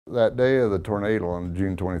That day of the tornado on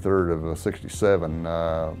June 23rd of '67,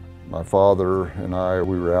 my father and I,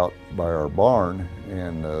 we were out by our barn,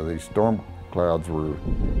 and these storm clouds were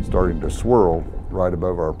starting to swirl right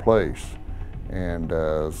above our place. And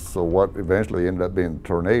so what eventually ended up being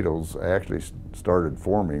tornadoes actually started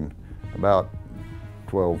forming about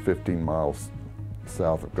 12, 15 miles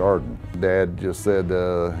south of Garden. Dad just said,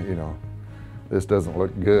 you know, this doesn't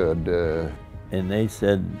look good. And they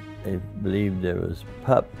said they believed there was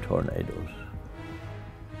pup tornadoes,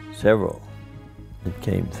 several that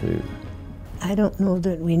came through. I don't know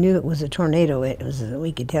that we knew it was a tornado. It was,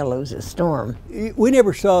 we could tell it was a storm. We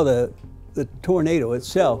never saw the tornado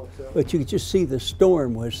itself, but you could just see the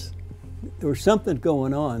storm there was something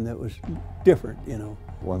going on that was different, you know.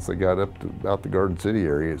 Once they got up to about the Garden City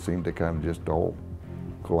area, it seemed to kind of just all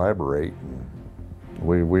collaborate. And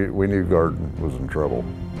we knew Garden was in trouble.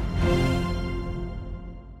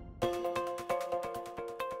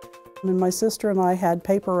 And my sister and I had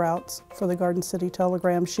paper routes for the Garden City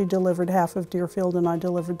Telegram. She delivered half of Deerfield and I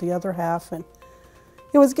delivered the other half. And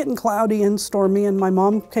it was getting cloudy and stormy, and my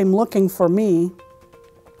mom came looking for me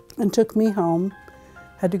and took me home.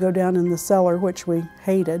 Had to go down in the cellar, which we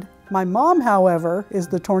hated. My mom, however, is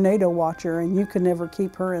the tornado watcher, and you could never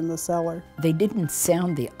keep her in the cellar. They didn't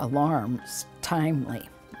sound the alarms timely.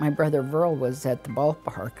 My brother Verl was at the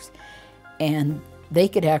ballparks, and they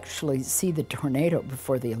could actually see the tornado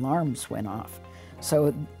before the alarms went off.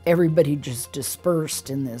 So everybody just dispersed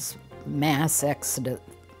in this mass exodus.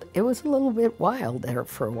 It was a little bit wild there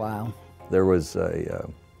for a while. There was a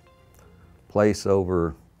place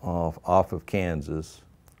over off of Kansas.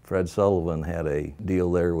 Fred Sullivan had a deal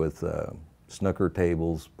there with snooker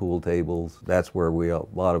tables, pool tables. That's where a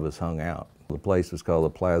lot of us hung out. The place was called the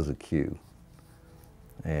Plaza Q.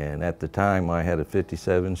 And at the time, I had a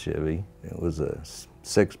 '57 Chevy. It was a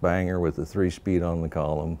 6-banger with a 3-speed on the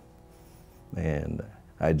column, and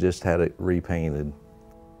I just had it repainted.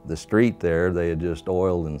 The street there, they had just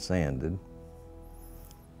oiled and sanded,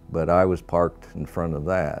 but I was parked in front of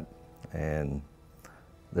that, and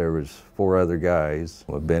there was 4 other guys.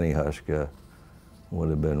 Benny Hushka would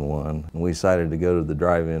have been one. And we decided to go to the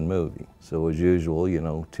drive-in movie. So as usual, you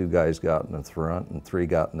know, 2 guys got in the front and 3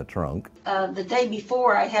 got in the trunk. The day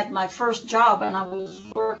before, I had my first job, and I was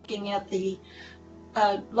working at the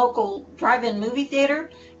local drive-in movie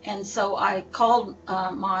theater. And so I called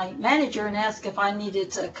my manager and asked if I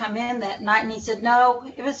needed to come in that night, and he said no,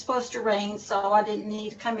 it was supposed to rain, so I didn't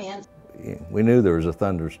need to come in. We knew there was a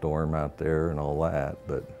thunderstorm out there and all that,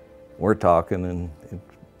 but we're talking, and it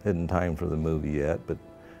hadn't time for the movie yet, but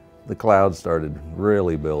the clouds started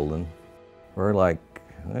really building. We're like,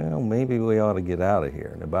 well, maybe we ought to get out of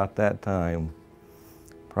here. And about that time,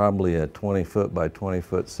 probably a 20-foot by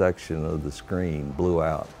 20-foot section of the screen blew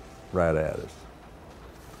out right at us.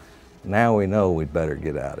 Now we know we'd better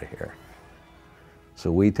get out of here.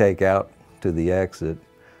 So we take out to the exit.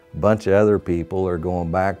 A bunch of other people are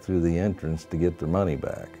going back through the entrance to get their money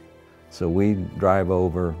back. So we drive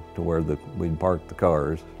over to where we'd parked the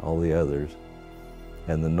cars, all the others,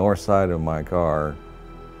 and the north side of my car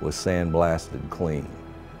was sandblasted clean.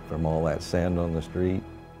 From all that sand on the street,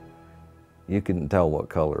 you couldn't tell what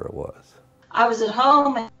color it was. I was at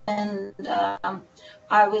home, and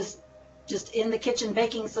I was just in the kitchen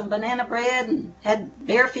baking some banana bread and had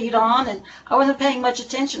bare feet on, and I wasn't paying much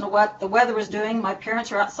attention to what the weather was doing. My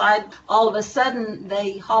parents were outside. All of a sudden,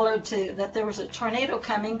 they hollered that there was a tornado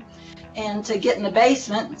coming and to get in the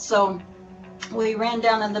basement. So we ran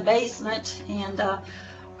down in the basement and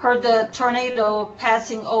heard the tornado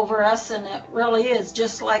passing over us, and it really is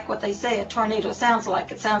just like what they say a tornado sounds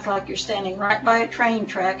like. It sounds like you're standing right by a train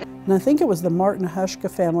track. And I think it was the Martin Hushka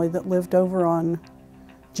family that lived over on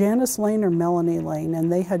Janice Lane or Melanie Lane,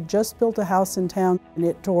 and they had just built a house in town, and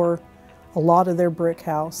it tore a lot of their brick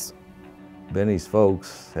house. Benny's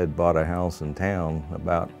folks had bought a house in town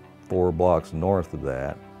about 4 blocks north of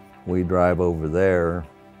that. We drive over there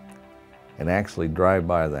and actually drive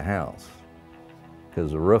by the house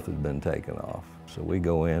because the roof had been taken off. So we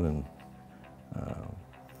go in, and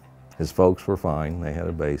his folks were fine. They had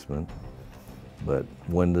a basement, but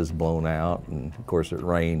windows blown out, and of course it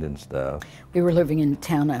rained and stuff. We were living in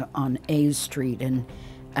town on A Street, and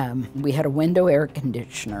we had a window air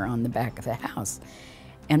conditioner on the back of the house.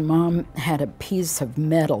 And Mom had a piece of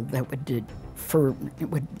metal that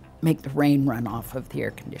would make the rain run off of the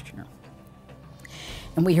air conditioner.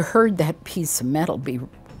 And we heard that piece of metal be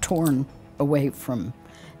torn away from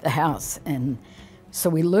the house. And so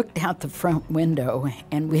we looked out the front window,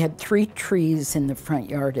 and we had 3 trees in the front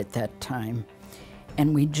yard at that time.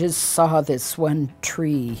 And we just saw this one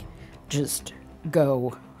tree just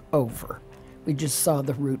go over We just saw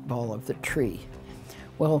the root ball of the tree.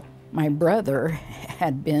 Well, my brother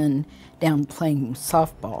had been down playing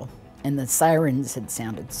softball and the sirens had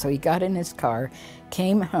sounded. So he got in his car,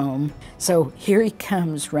 came home. So here he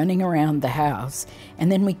comes running around the house,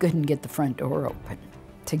 and then we couldn't get the front door open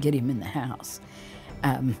to get him in the house.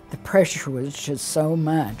 The pressure was just so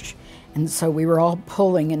much. And so we were all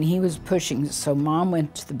pulling and he was pushing. So Mom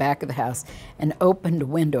went to the back of the house and opened a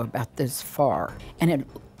window about this far. And it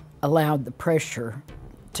allowed the pressure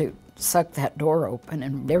to suck that door open.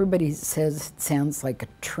 And everybody says it sounds like a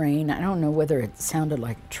train. I don't know whether it sounded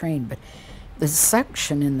like a train, but the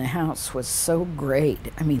suction in the house was so great.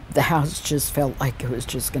 I mean, the house just felt like it was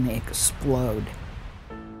just going to explode.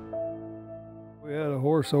 We had a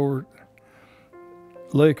horse over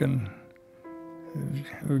at Lake, and we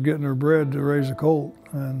were getting her bred to raise a colt,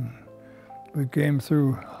 and we came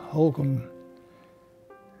through Holcomb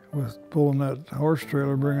with pulling that horse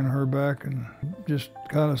trailer, bringing her back, and just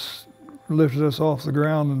kind of lifted us off the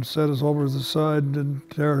ground and set us over to the side, didn't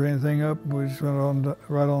tear anything up. We just went on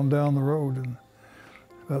right on down the road, and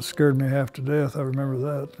that scared me half to death. I remember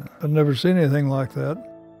that. I'd never seen anything like that.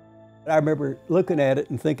 I remember looking at it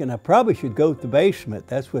and thinking I probably should go to the basement.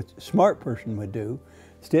 That's what a smart person would do.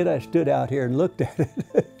 Instead, I stood out here and looked at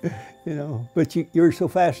it, you know, but you were so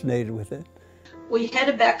fascinated with it. We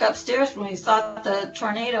headed back upstairs when we thought the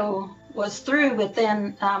tornado was through, but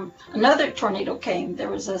then another tornado came. There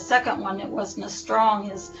was a second one. It wasn't as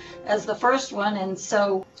strong as the first one, and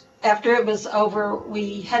so after it was over,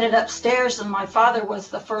 we headed upstairs, and my father was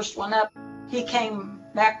the first one up. He came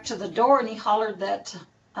back to the door and he hollered that,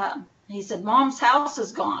 he said, "Mom's house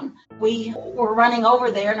is gone." We were running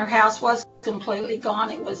over there and her house was completely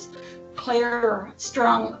gone. It was clear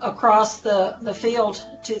strung across the field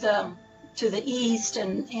to the east,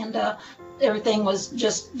 and everything was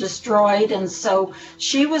just destroyed. And so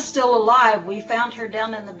she was still alive. We found her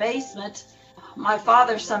down in the basement. My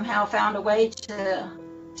father somehow found a way to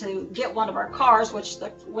get one of our cars, which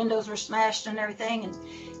the windows were smashed and everything, and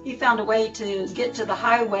he found a way to get to the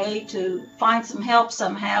highway to find some help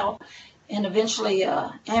somehow. And eventually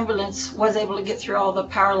ambulance was able to get through all the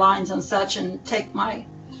power lines and such and take my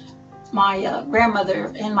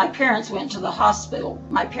grandmother, and my parents went to the hospital.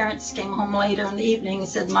 My parents came home later in the evening and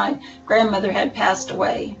said my grandmother had passed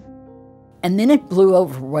away. And then it blew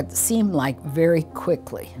over what seemed like very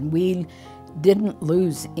quickly. And we didn't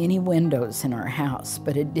lose any windows in our house,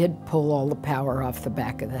 but it did pull all the power off the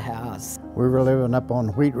back of the house. We were living up on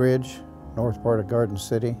Wheat Ridge, north part of Garden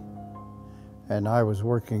City, and I was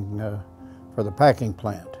working for the packing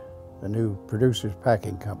plant, the new Producers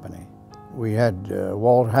Packing Company. We had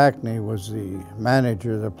Walt Hackney was the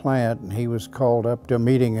manager of the plant, and he was called up to a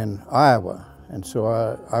meeting in Iowa, and so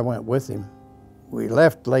I went with him. We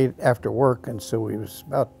left late after work, and so it was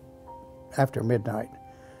about after midnight.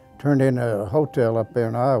 Turned in a hotel up there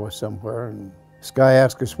in Iowa somewhere, and this guy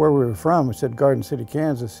asked us where we were from. We said Garden City,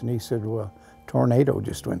 Kansas, and he said, well, tornado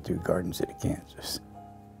just went through Garden City, Kansas.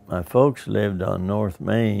 My folks lived on North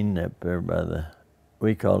Main up there by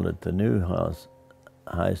we called it the new house,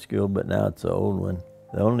 high school, but now it's the old one.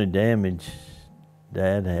 The only damage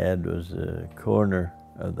Dad had was the corner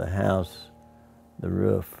of the house. The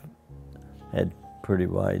roof had pretty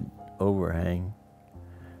wide overhang,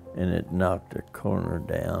 and it knocked the corner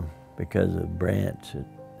down because a branch had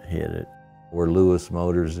hit it. Where Lewis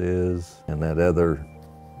Motors is, and that other,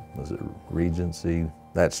 was it Regency?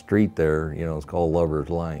 That street there, you know, it's called Lover's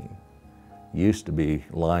Lane. Used to be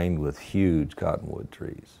lined with huge cottonwood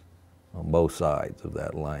trees on both sides of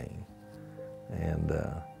that lane. And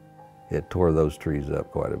it tore those trees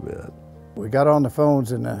up quite a bit. We got on the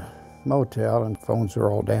phones in the motel, and phones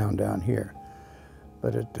are all down here.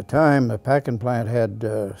 But at the time, the packing plant had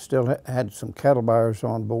still had some cattle buyers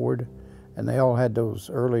on board, and they all had those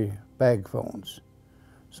early bag phones.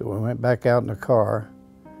 So we went back out in the car,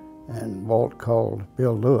 and Walt called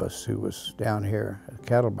Bill Lewis, who was down here, a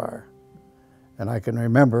cattle buyer. And I can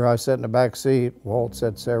remember I sat in the back seat, Walt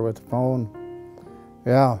sits there with the phone.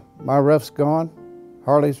 "Yeah, my roof's gone.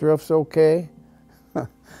 Harley's roof's okay."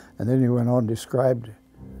 And then he went on and described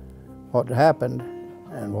what happened.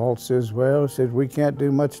 And Walt says, well, he said, we can't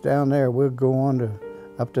do much down there. We'll go on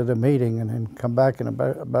up to the meeting and then come back in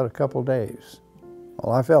about a couple days.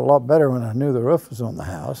 Well, I felt a lot better when I knew the roof was on the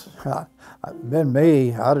house. Been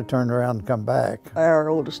me, I'd have turned around and come back. Our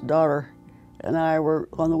oldest daughter and I were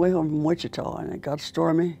on the way home from Wichita, and it got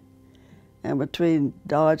stormy. And between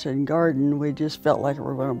Dodge and Garden, we just felt like we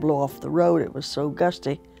were going to blow off the road. It was so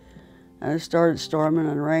gusty. And it started storming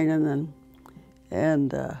and raining,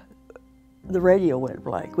 and the radio went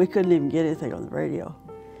blank. We couldn't even get anything on the radio.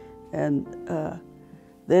 And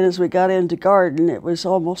Then as we got into Garden, it was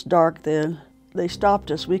almost dark then. They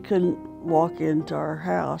stopped us. We couldn't walk into our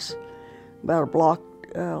house. About a block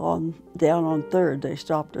down on 3rd, they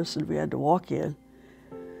stopped us and we had to walk in.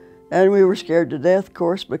 And we were scared to death, of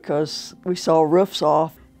course, because we saw roofs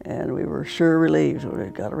off, and we were sure relieved when we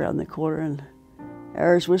got around the corner and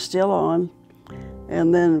ours was still on.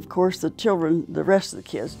 And then, of course, the children, the rest of the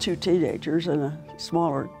kids, 2 teenagers and a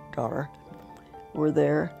smaller daughter, were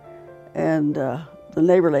there. And the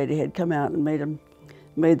neighbor lady had come out and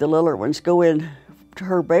made the littler ones go in to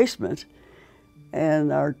her basement.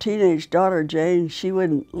 And our teenage daughter, Jane, she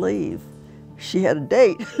wouldn't leave. She had a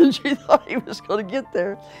date, and she thought he was going to get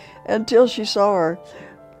there until she saw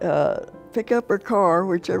her pick up her car,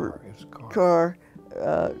 whichever car,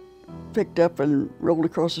 picked up and rolled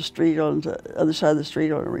across the street on the other side of the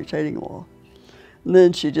street on a retaining wall. And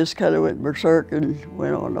then she just kind of went berserk and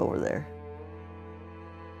went on over there.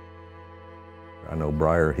 I know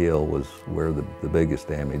Briar Hill was where the biggest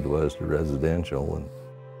damage was to residential, and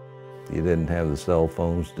you didn't have the cell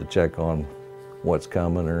phones to check on what's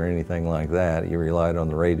coming or anything like that. You relied on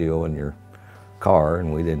the radio in your car,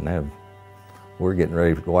 and we were getting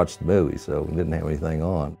ready to watch the movie, so we didn't have anything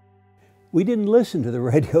on. We didn't listen to the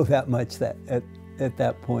radio that much at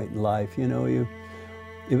that point in life. You know,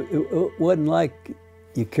 it wasn't like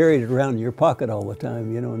you carried it around in your pocket all the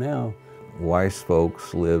time, you know, now. Wife's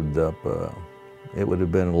folks lived up, it would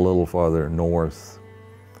have been a little farther north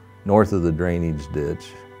of the drainage ditch.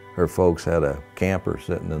 Her folks had a camper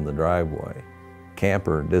sitting in the driveway.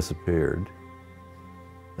 Camper disappeared.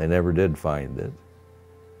 They never did find it,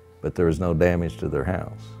 but there was no damage to their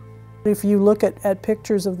house. If you look at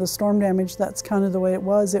pictures of the storm damage, that's kind of the way it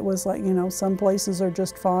was. It was like, you know, some places are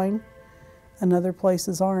just fine and other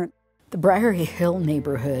places aren't. The Briar Hill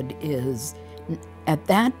neighborhood is, at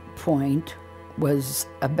that point, was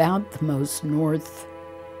about the most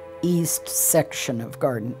northeast section of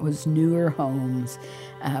Garden. It was newer homes.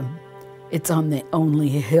 It's on the only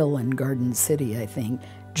hill in Garden City, I think,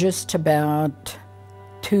 just about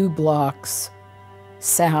 2 blocks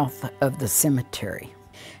south of the cemetery,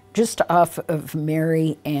 just off of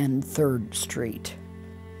Mary and 3rd Street.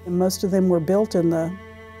 And most of them were built in the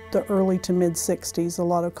early to mid-60s, a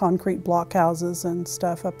lot of concrete block houses and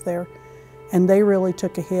stuff up there, and they really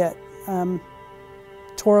took a hit.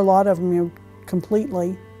 Tore a lot of them, you know,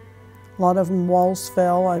 completely. A lot of them, walls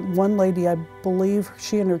fell. One lady, I believe,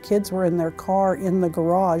 she and her kids were in their car in the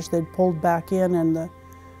garage. They'd pulled back in, and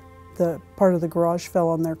the part of the garage fell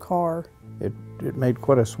on their car. It made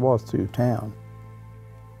quite a swath through town.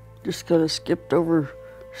 Just kind of skipped over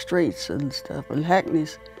streets and stuff. And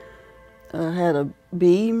Hackney's had a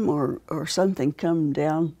beam or something come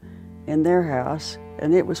down in their house,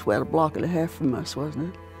 and it was about 1.5 blocks from us,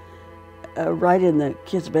 wasn't it? Right in the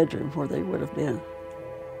kids' bedroom where they would have been.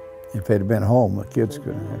 If they'd have been home, the kids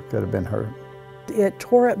could have been hurt. It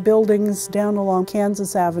tore up buildings down along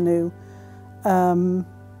Kansas Avenue,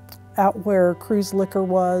 out where Cruz Liquor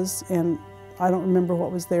was, and I don't remember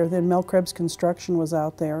what was there. Then Mel Krebs Construction was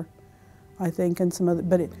out there, I think, and some other,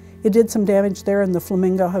 but it did some damage there in the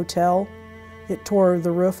Flamingo Hotel. It tore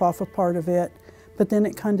the roof off a part of it, but then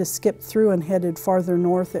it kind of skipped through and headed farther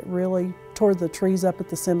north. It really tore the trees up at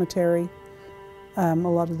the cemetery. A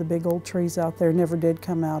lot of the big old trees out there never did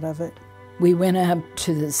come out of it. We went up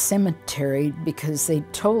to the cemetery because they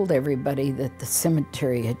told everybody that the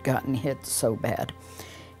cemetery had gotten hit so bad.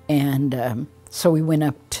 And so we went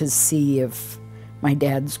up to see if my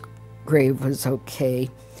dad's grave was okay,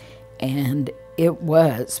 and it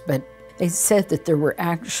was, but they said that there were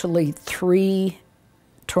actually 3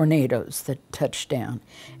 tornadoes that touched down,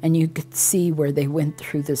 and you could see where they went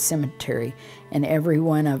through the cemetery, and every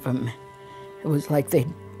one of them, it was like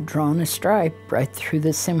they'd drawn a stripe right through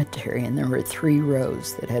the cemetery, and there were 3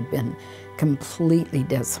 rows that had been completely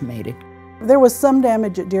decimated. There was some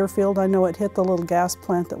damage at Deerfield. I know it hit the little gas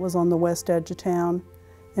plant that was on the west edge of town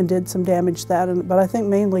and did some damage that, but I think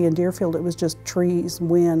mainly in Deerfield it was just trees,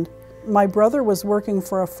 wind. My brother was working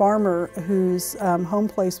for a farmer whose home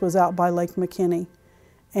place was out by Lake McKinney,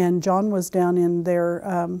 and John was down in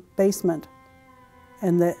their basement,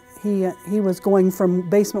 and he was going from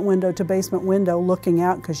basement window to basement window looking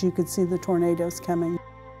out because you could see the tornadoes coming.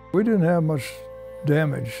 We didn't have much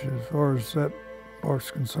damage as far as that part's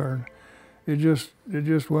concerned. It just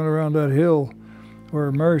went around that hill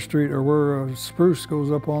where Mary Street, or where Spruce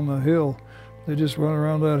goes up on the hill. They just went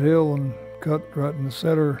around that hill and cut right in the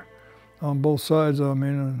center on both sides of me,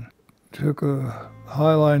 and took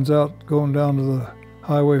high lines out going down to the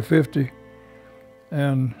Highway 50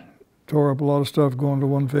 and tore up a lot of stuff going to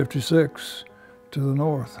 156 to the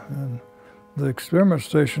north. And the experiment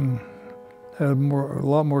station had a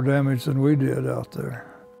lot more damage than we did out there.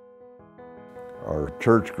 Our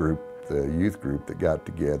church group, the youth group that got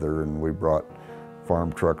together, and we brought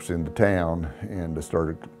farm trucks into town and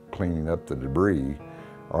started cleaning up the debris.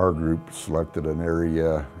 Our group selected an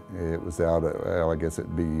area. It was out at, well, I guess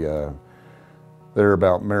it'd be there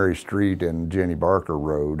about Mary Street and Jenny Barker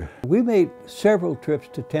Road. We made several trips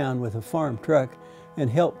to town with a farm truck and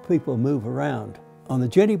helped people move around. On the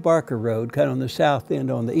Jenny Barker Road, kind of on the south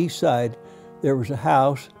end, on the east side, there was a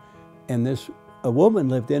house, and a woman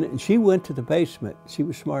lived in it, and she went to the basement. She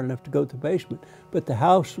was smart enough to go to the basement, but the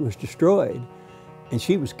house was destroyed, and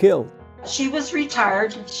she was killed. She was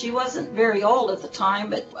retired. She wasn't very old at the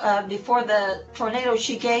time, but before the tornado,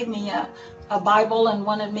 she gave me a Bible and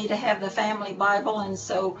wanted me to have the family Bible, and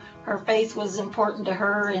so her faith was important to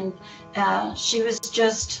her, and she was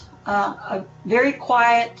just a very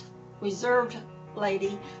quiet, reserved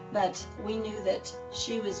lady, but we knew that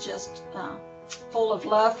she was just full of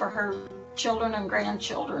love for her children and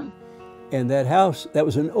grandchildren. And that house, that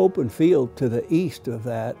was an open field to the east of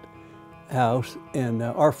that house, and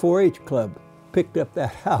our 4-H club picked up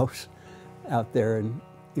that house out there and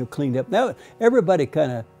cleaned up. Now everybody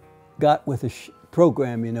kind of got with a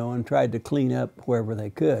program, and tried to clean up wherever they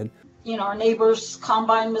could. Our neighbor's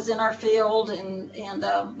combine was in our field, and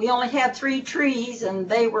we only had 3 trees, and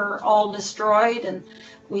they were all destroyed, and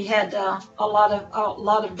we had a lot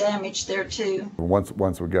of damage there too. Once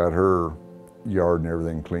we got her yard and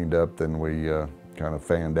everything cleaned up, then we kind of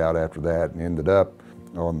fanned out after that and ended up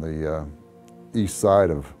on the east side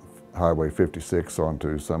of Highway 56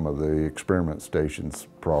 onto some of the experiment station's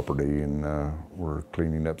property, and we're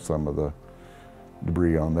cleaning up some of the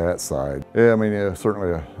debris on that side. Yeah, I mean, it's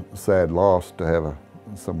certainly a sad loss to have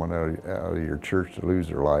someone out of your church to lose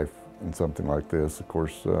their life in something like this. Of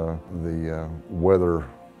course, the weather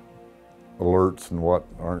alerts and what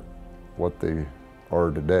aren't what they are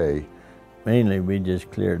today. Mainly we just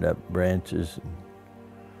cleared up branches,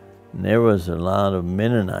 and there was a lot of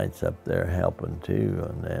Mennonites up there helping too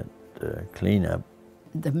on that cleanup.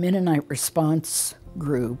 The Mennonite response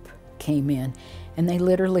group came in, and they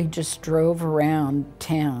literally just drove around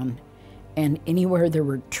town, and anywhere there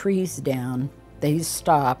were trees down, they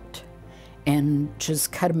stopped and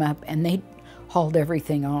just cut them up, and they hauled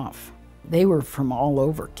everything off. They were from all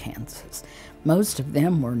over Kansas. Most of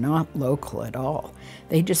them were not local at all.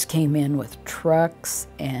 They just came in with trucks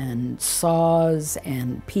and saws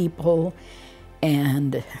and people,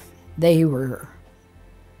 and they were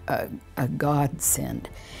a godsend.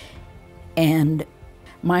 And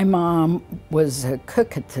my mom was a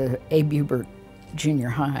cook at the A. Bubert Junior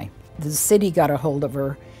High. The city got a hold of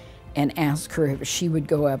her and asked her if she would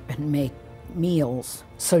go up and make meals.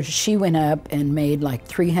 So she went up and made like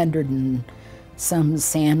 300 and some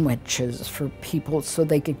sandwiches for people so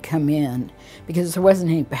they could come in, because there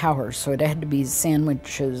wasn't any power, so it had to be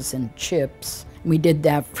sandwiches and chips. We did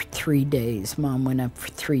that for 3 days. Mom went up for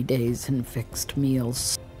 3 days and fixed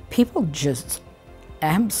meals. People just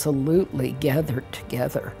absolutely gathered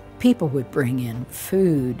together. People would bring in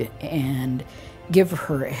food and give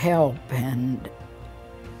her help, and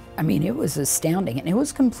I mean, it was astounding, and it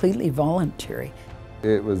was completely voluntary.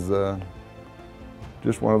 It was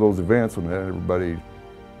just one of those events when everybody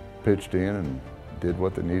pitched in and did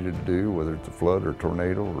what they needed to do, whether it's a flood or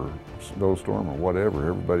tornado or snowstorm or whatever.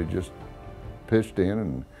 Everybody just pitched in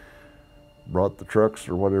and brought the trucks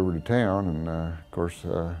or whatever to town, and of course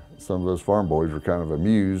some of those farm boys were kind of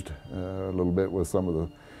amused a little bit with some of the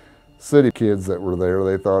city kids that were there.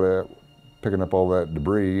 They thought picking up all that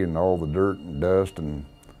debris and all the dirt and dust and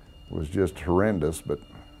was just horrendous, but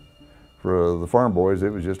for the farm boys it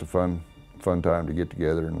was just a fun time to get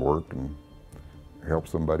together and work and help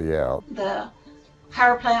somebody out. The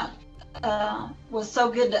power plant was so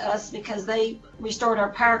good to us because they restored our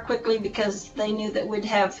power quickly, because they knew that we'd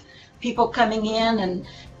have people coming in,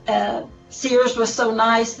 and Sears was so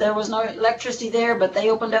nice. There was no electricity there, but they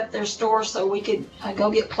opened up their store so we could go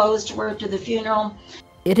get clothes to wear to the funeral.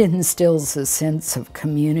 It instills a sense of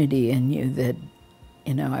community in you that,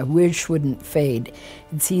 I wish wouldn't fade.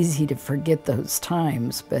 It's easy to forget those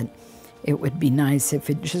times, but it would be nice if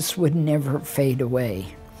it just would never fade away,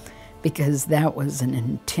 because that was an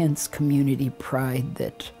intense community pride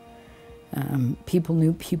that people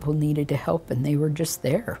knew people needed to help, and they were just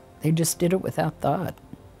there. They just did it without thought.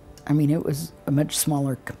 I mean, it was a much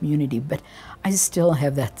smaller community, but I still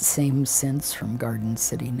have that same sense from Garden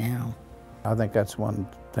City now. I think that's one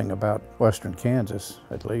thing about western Kansas,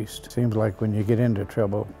 at least. It seems like when you get into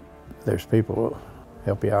trouble, there's people who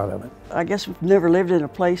help you out of it. I guess we've never lived in a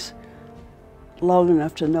place long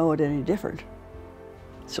enough to know it any different.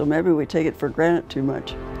 So maybe we take it for granted too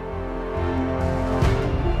much.